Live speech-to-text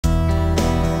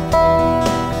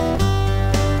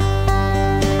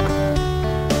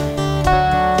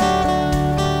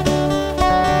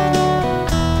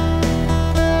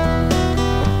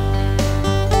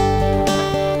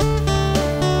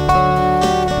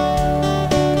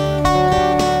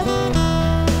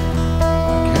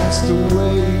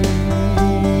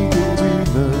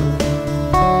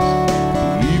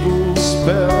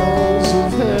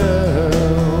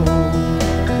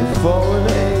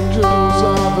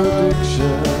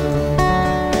salvation.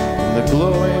 In the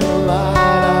glowing light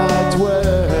I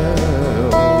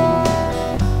dwell,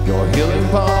 your healing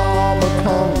palm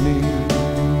upon me.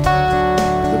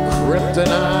 The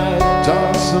kryptonite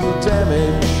done some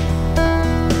damage,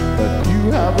 but you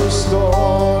have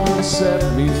restored and set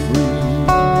me free,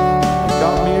 and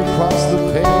got me across the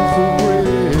painful bridge.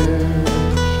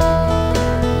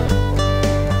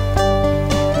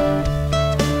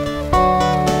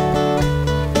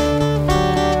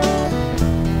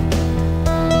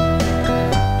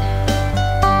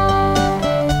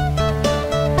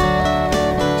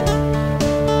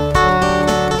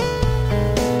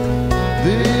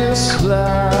 This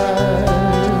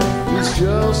life is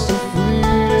just a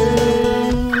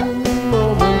fleeting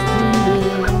moment,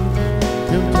 fleeting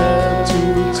compared to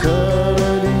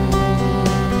eternity.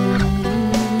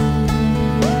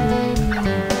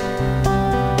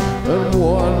 And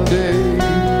one day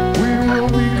we will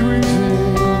be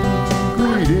greeting the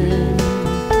King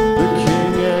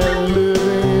and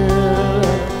living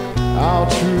in our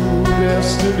true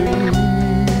destiny.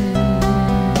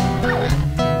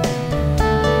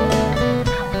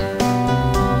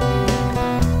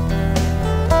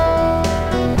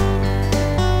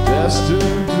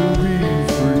 Destined to be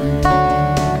free,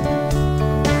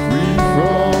 free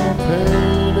from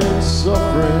pain and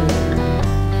suffering,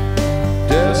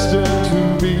 destined to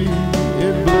be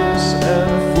in bliss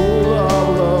and full of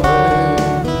loving,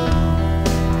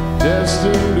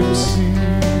 destined to see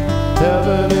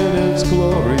heaven in its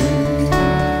glory.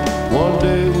 One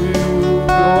day we will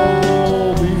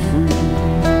all be free,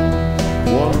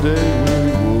 one day we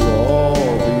will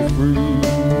all be free.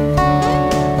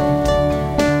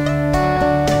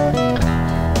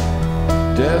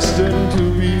 Destined to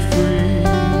be free,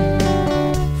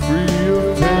 free of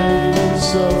pain and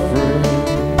suffering,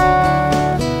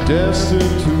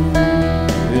 destined to be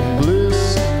in bliss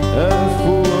and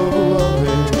full of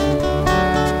loving,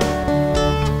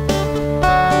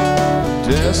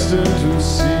 destined to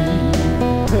see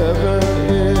heaven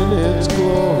in its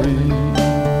glory.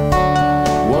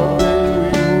 One day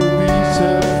we will be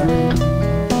set free.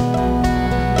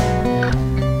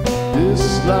 This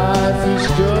life is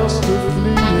just a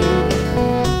fleeting,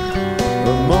 a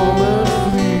moment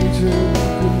fleeting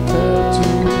compared to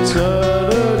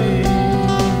eternity.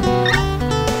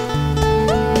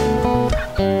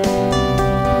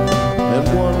 And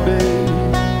one day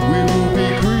we will be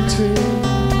greeting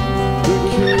the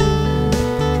King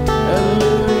and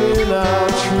living in our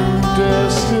true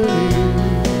destiny.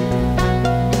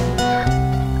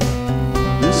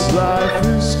 This life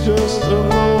is just a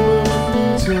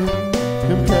moment fleeting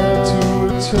compared to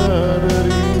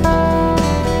eternity.